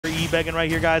teabagging right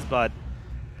here, guys, but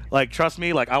like, trust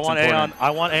me, like I want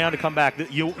AON to come back.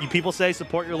 You people say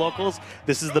support your locals.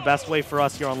 This is the best way for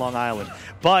us here on Long Island.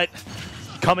 But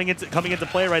coming into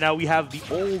play right now, we have the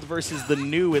old versus the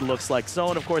new, it looks like.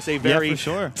 Soan, of course, a very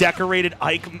decorated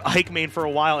Ike main for a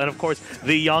while. And, of course,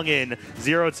 the youngin,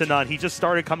 ZeroTwoNone. He just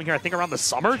started coming here, I think, around the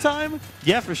summertime?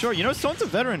 Yeah, for sure. You know, Soan's a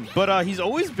veteran, but he's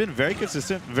always been very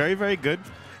consistent, very, very good.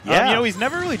 Yeah. You know, he's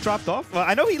never really dropped off.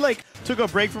 I know he, like, took a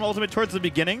break from Ultimate towards the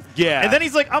beginning. Yeah. And then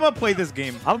he's like, I'm going to play this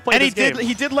game. I'm going to play this game. And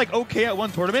he did, like, okay at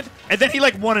one tournament, and then he,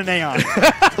 like, won an AON.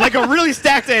 Like, a really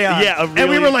stacked AON. Yeah, and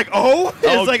we were like,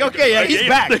 it's like, okay, yeah, he's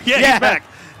back. Yeah, he's back.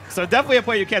 So definitely a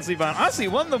player you can't sleep on. Honestly,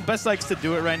 one of the best likes to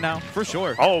do it right now, for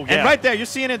sure. Oh, yeah. And right there, you're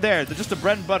seeing it there. Just the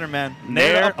bread and butter, man.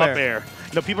 Nair, up air.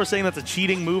 You know, people are saying that's a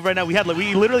cheating move right now. We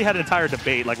literally had an entire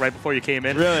debate, like, right before you came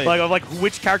in. Really? Like, of, like,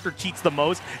 which character cheats the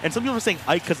most. And some people are saying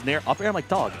Ike because Nair up air. I'm like,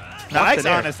 dog. No, Ike's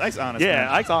honest. Ike's honest. Yeah, man.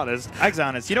 Ike's honest. Ike's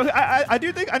honest. You know, I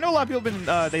do think, I know a lot of people have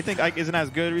been, they think Ike isn't as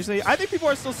good recently. I think people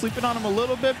are still sleeping on him a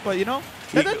little bit, but, you know,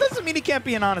 that doesn't mean he can't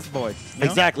be an honest boy. You know?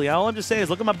 Exactly. All I'm just saying is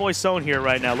look at my boy Soan here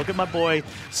right now. Look at my boy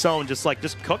Soan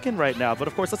just cooking right now. But,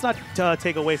 of course, let's not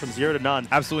take away from ZeroTwoNone.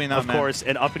 Absolutely not, Of course,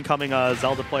 an up-and-coming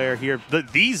Zelda player here.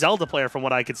 The Zelda player from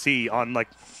what I could see on, like,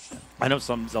 I know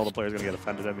some Zelda players are going to get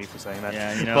offended at me for saying that.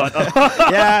 Yeah, you know.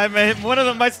 But, yeah, I mean, one of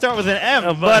them might start with an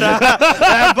M.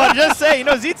 But just say, you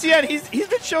know, ZTN, he's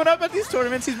been showing up at these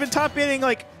tournaments. He's been top hitting,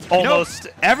 like, almost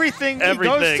everything he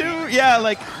goes to. Yeah,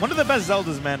 like, one of the best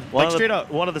Zeldas, man. Straight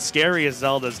up. One of the scariest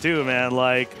Zeldas, too, man.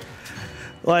 Like,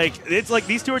 it's like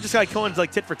these two are just like going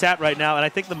like tit for tat right now, and I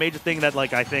think the major thing that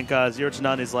like I think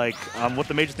ZeroTwoNone is like what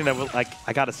the major thing that like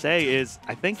I gotta say is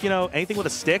I think, you know, anything with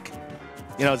a stick,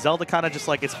 you know, Zelda kind of just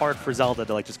like it's hard for Zelda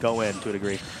to like just go in to a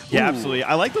degree. Yeah, Ooh. absolutely.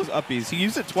 I like those uppies. He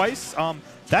used it twice.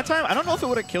 That time, I don't know if it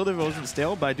would have killed if it wasn't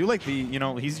stale, but I do like the, you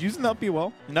know, he's using the uppie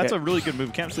well, and that's a really good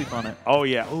move. Can't sleep on it. Oh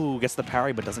yeah. Ooh, gets the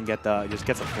parry, but doesn't get the just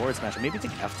gets a forward smash. Maybe I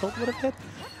think F tilt would have hit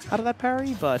out of that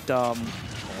parry, but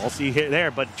we'll see here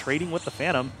there. But trading with the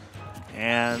Phantom.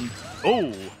 And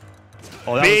oh,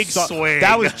 big swing!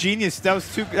 That was genius. That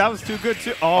was too good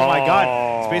too. Oh my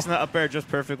God! Spacing that up air just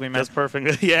perfectly, man. Just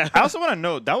perfect. Yeah. I also want to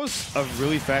note that was a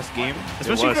really fast game,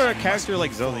 especially for a character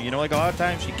like Zelda. You know, like a lot of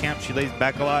times she camps, she lays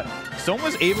back a lot. Soan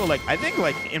was able, like I think,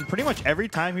 like in pretty much every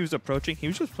time he was approaching, he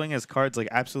was just playing his cards like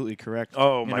absolutely correct.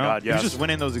 Oh my God! Yeah. He was just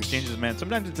winning those exchanges, man.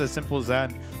 Sometimes it's as simple as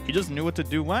that. He just knew what to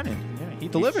do when, and yeah, he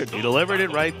delivered. He delivered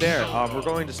it right there. We're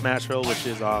going to Smash Hill, which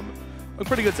is a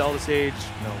pretty good Zelda stage.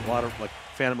 You know, a lot of like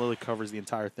Phantom Lily covers the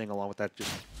entire thing. Along with that,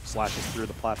 just slashes through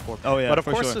the platform. Oh yeah, but of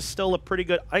course, it's still a pretty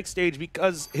good Ike stage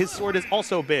because his sword is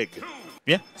also big.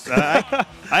 Yeah,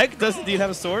 Ike does indeed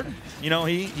have a sword. You know,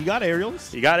 he got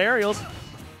aerials. He got aerials.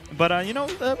 But you know,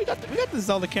 we got the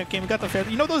Zelda game. We got the Phantom.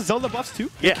 You know those Zelda buffs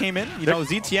too. Yeah, they came in. You know,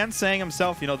 ZTN saying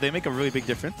himself. You know, they make a really big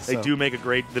difference. They do make a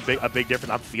big difference.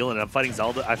 I'm feeling it. I'm fighting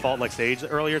Zelda. I fought like Sage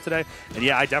earlier today, and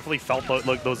yeah, I definitely felt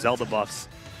those Zelda buffs.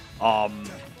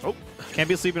 Can't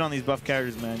be sleeping on these buff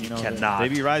characters, man. You know, cannot. They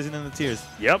be rising in the tiers.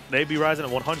 Yep, they be rising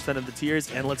at 100% in the tiers.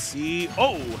 And let's see.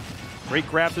 Oh, great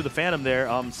grab through the Phantom there.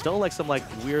 Still like some like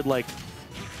weird like,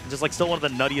 just like still one of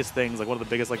the nuttiest things, like one of the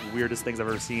biggest like weirdest things I've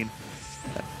ever seen.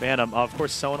 That Phantom. Of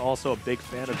course, Soan also a big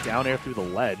fan of down air through the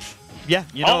ledge. Yeah,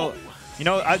 you know,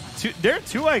 there are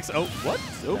two Ikes. Oh, what?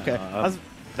 Okay.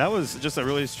 That was just a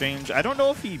really strange. I don't know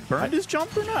if he burned his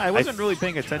jump or not. I wasn't really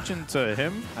paying attention to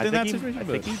him in that situation. I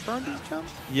think he burned his jump.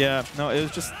 Yeah, no, it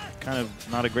was just kind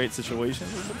of not a great situation.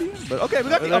 But okay, we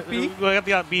got the up B. We got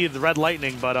the up B, the red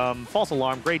lightning, but false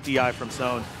alarm. Great DI from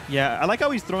Soan. Yeah, I like how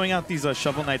he's throwing out these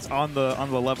Shovel Knights on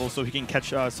the level so he can catch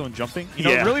Soan jumping. You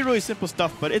know, really, really simple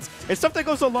stuff, but it's stuff that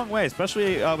goes a long way,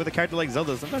 especially with a character like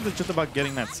Zelda. Sometimes it's just about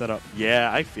getting that set up. Yeah,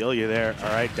 I feel you there. All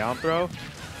right, down throw.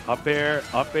 Up air,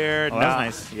 up air. Oh,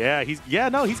 that's nice. Yeah, he's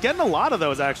getting a lot of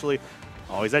those actually.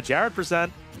 Oh, he's at Jared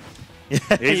 %.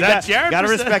 Yeah, he's at Jared %. Gotta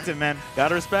respect it, man.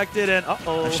 Gotta respect it, and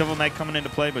Shovel Knight coming into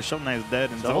play, but Shovel Knight is dead,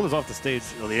 and Zelda's off the stage.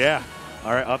 Oh, yeah.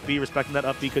 All right, up B, respecting that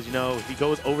up B because you know if he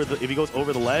goes over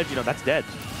the ledge, you know that's dead,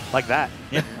 like that.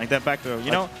 Yeah, like that back throw. You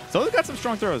know, Zelda's got some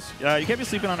strong throws. You can't be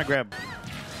sleeping on a grab.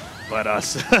 But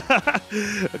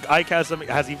Ike has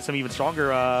some even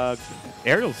stronger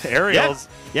aerials.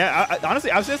 Yeah,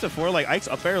 honestly, I've said this before. Like Ike's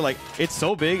up air, like it's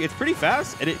so big, it's pretty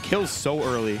fast, and it kills so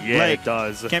early. Yeah, like, it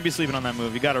does. Can't be sleeping on that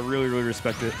move. You gotta really, really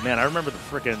respect it. Man, I remember the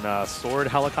freaking sword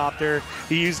helicopter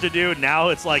he used to do. Now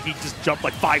it's like he just jumped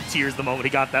like 5 tiers the moment he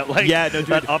got that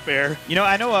that up air. You know,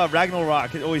 I know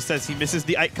Ragnarok always says he misses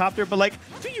the Ike copter, but like,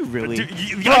 do you really?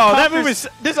 Bro, that move is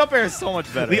this up air is so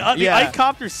much better. The Ike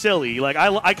copter's silly. Like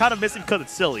I kind of missing because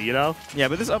it's silly, you know? Yeah,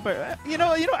 but this up air,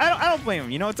 I don't blame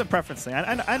him. You know, it's a preference thing.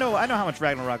 I know how much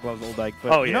Ragnarok loves old Ike,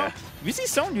 but you know, we see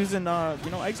Soan using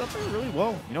Ike's up air really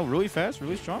well. You know, really fast,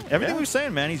 really strong. Everything we're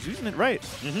saying, man, he's using it right.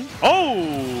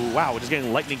 Oh wow, just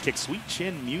getting lightning kick, sweet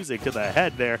chin music to the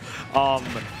head there.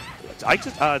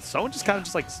 Soan just kind of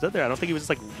just like stood there. I don't think he was just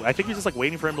like. I think he was just like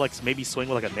waiting for him to like maybe swing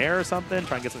with like a nair or something,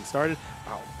 try and get something started.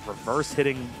 Wow, reverse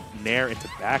hitting nair into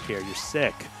back air. You're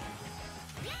sick.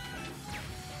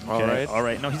 Okay. All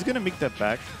right. No, he's gonna make that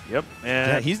back. Yep.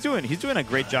 And yeah, he's doing a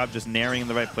great job just nairing in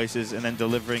the right places and then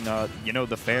delivering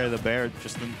the fair, the bear,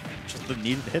 just the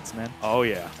needed hits, man. Oh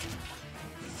yeah.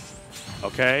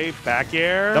 Okay, back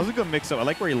air. That was a good mix-up. I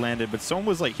like where he landed, but Soan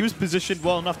was like, he was positioned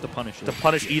well enough to punish it. To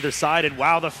punish either side, and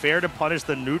wow, the fair to punish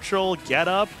the neutral get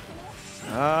up.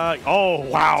 Oh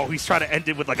wow, he's trying to end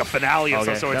it with like a finale of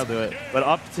some sort. That'll do it. But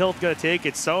up tilt gonna take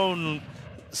it.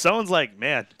 Soan's like,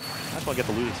 man, I just want to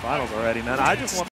get the losers finals already, man. I just want